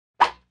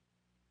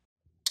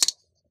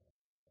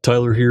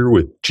Tyler here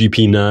with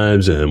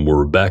GPKnives, and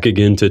we're back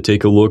again to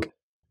take a look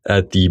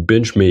at the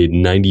Benchmade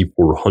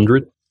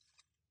 9400.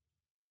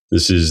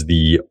 This is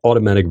the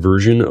automatic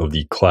version of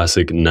the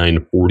classic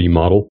 940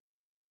 model.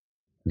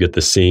 You get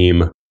the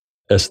same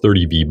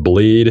S30V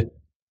blade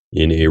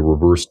in a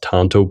reverse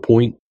Tanto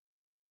point.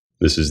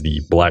 This is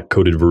the black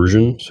coated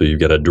version, so you've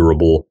got a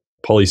durable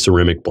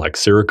polyceramic black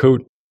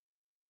Cerakote.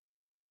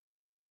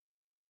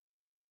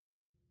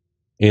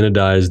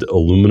 Anodized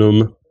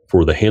aluminum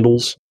for the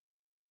handles.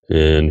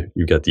 And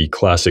you've got the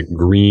classic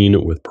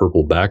green with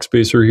purple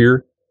backspacer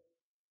here.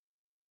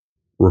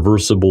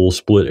 Reversible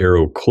split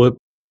arrow clip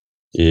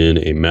in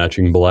a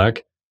matching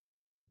black.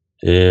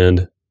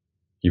 And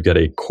you've got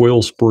a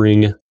coil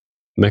spring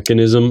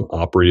mechanism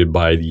operated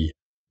by the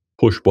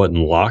push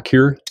button lock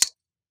here.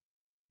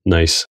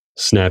 Nice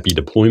snappy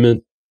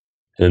deployment.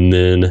 And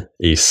then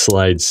a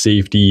slide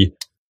safety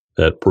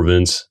that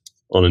prevents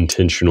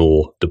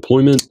unintentional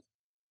deployment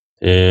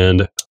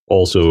and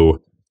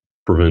also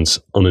prevents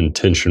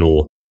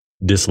unintentional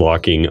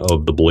dislocking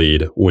of the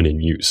blade when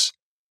in use.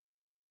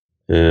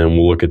 And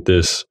we'll look at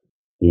this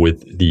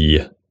with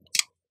the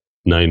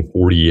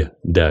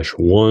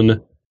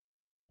 940-1,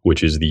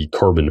 which is the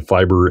carbon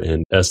fiber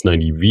and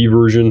S90V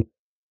version.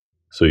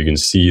 So you can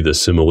see the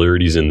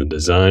similarities in the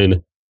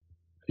design.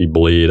 The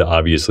blade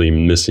obviously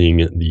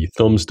missing the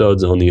thumb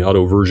studs on the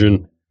auto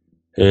version.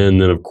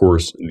 And then of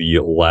course the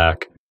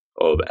lack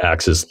of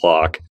axis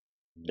lock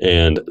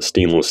and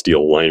stainless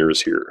steel liners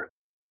here.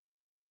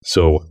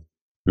 So,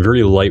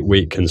 very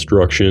lightweight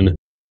construction.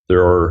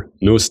 There are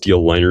no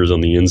steel liners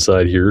on the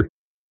inside here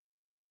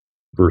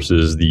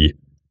versus the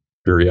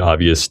very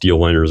obvious steel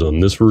liners on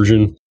this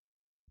version.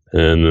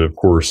 And then, of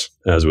course,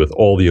 as with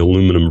all the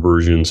aluminum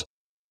versions,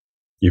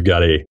 you've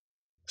got a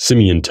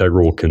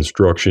semi-integral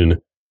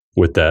construction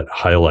with that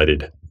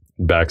highlighted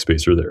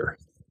backspacer there.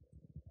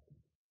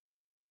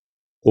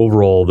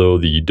 Overall, though,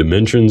 the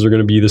dimensions are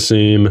going to be the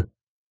same.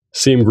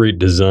 Same great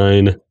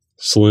design,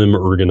 slim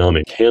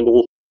ergonomic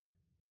handle.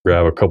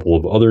 Grab a couple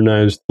of other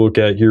knives to look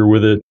at here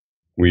with it.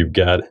 We've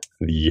got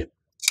the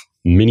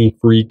Mini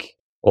Freak,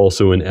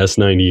 also in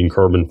S90 and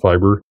carbon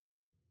fiber.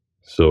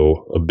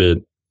 So a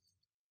bit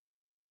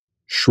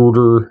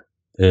shorter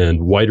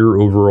and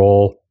wider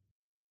overall.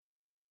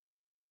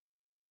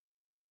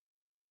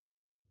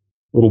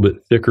 A little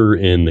bit thicker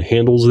in the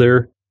handles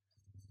there.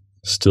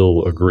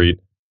 Still a great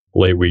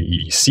lightweight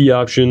EDC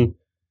option.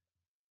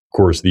 Of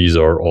course, these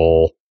are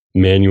all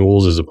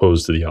manuals as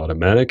opposed to the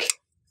automatic.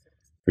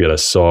 We got a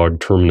SOG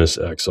Terminus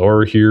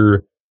XR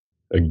here.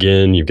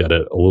 Again, you've got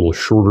it a little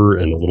shorter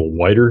and a little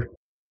wider.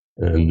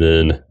 And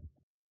then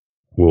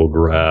we'll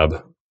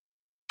grab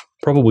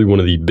probably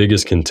one of the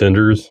biggest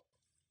contenders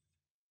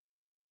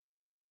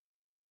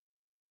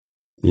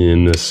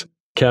in this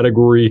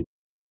category,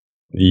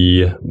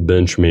 the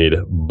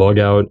Benchmade Bug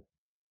Out.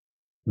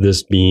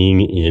 This being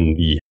in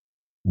the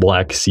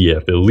black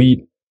CF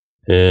Elite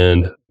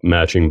and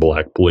matching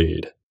black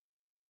blade.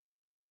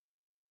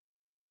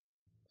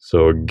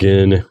 So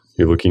again,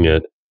 you're looking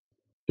at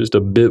just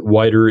a bit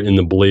wider in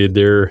the blade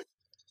there.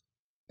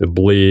 The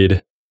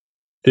blade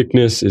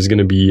thickness is going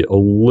to be a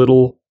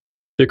little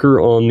thicker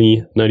on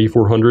the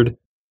 9400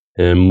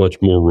 and much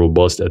more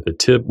robust at the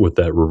tip with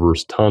that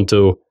reverse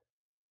Tanto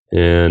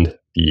and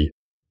the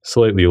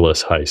slightly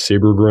less high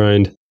saber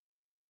grind.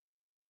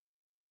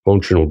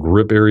 Functional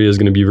grip area is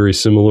going to be very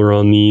similar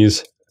on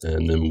these.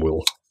 And then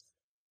we'll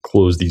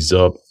close these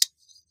up,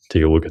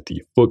 take a look at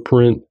the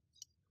footprint.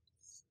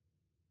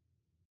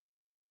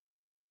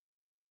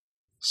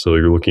 So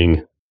you're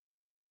looking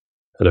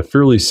at a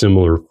fairly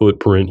similar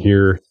footprint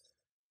here,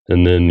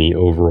 and then the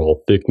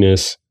overall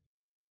thickness,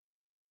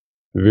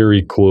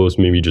 very close,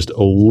 maybe just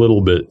a little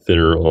bit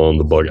thinner on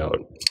the Bug Out.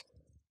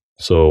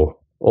 So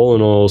all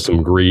in all,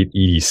 some great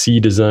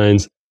EDC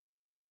designs.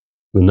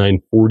 The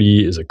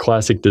 940 is a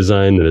classic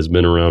design that has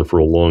been around for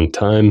a long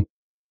time.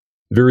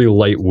 Very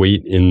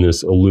lightweight in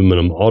this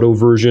aluminum auto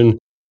version.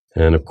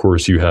 And of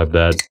course you have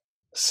that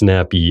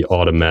snappy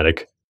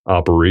automatic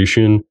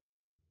operation.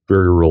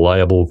 Very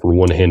reliable for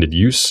one-handed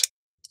use.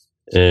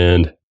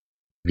 And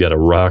you've got a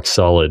rock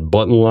solid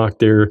button lock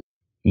there,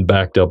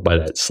 backed up by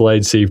that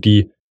slide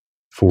safety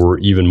for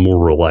even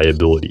more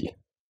reliability.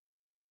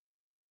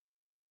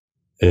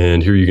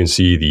 And here you can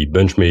see the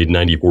Benchmade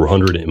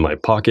 9400 in my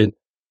pocket.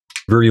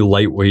 Very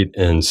lightweight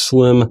and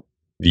slim.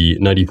 The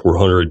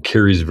 9400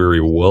 carries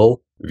very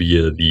well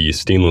via the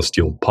stainless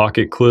steel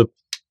pocket clip.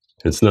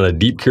 It's not a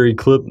deep carry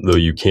clip, though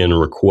you can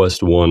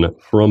request one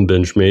from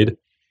Benchmade.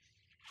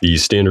 The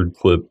standard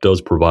clip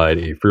does provide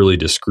a fairly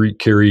discreet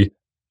carry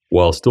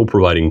while still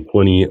providing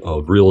plenty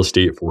of real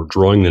estate for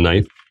drawing the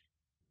knife.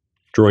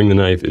 Drawing the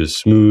knife is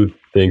smooth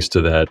thanks to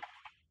that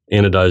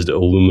anodized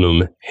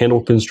aluminum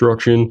handle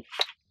construction.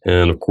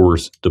 And of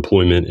course,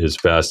 deployment is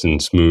fast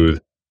and smooth,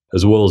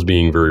 as well as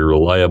being very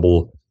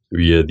reliable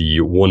via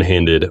the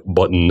one-handed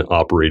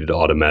button-operated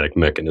automatic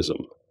mechanism.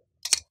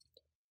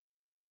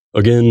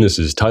 Again, this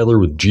is Tyler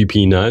with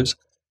GPKnives.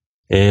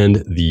 And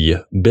the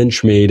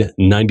Benchmade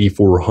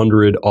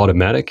 9400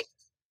 automatic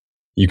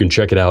You can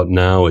check it out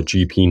now at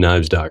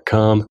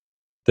GPKnives.com.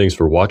 Thanks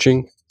for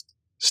watching.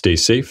 Stay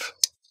safe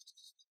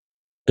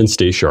and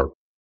stay sharp.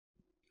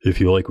 If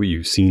you like what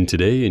you've seen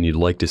today and you'd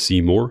like to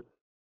see more,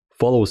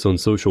 follow us on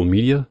social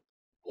media,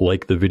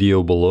 like the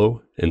video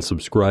below, and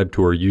subscribe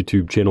to our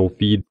YouTube channel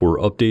feed for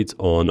updates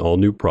on all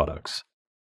new products.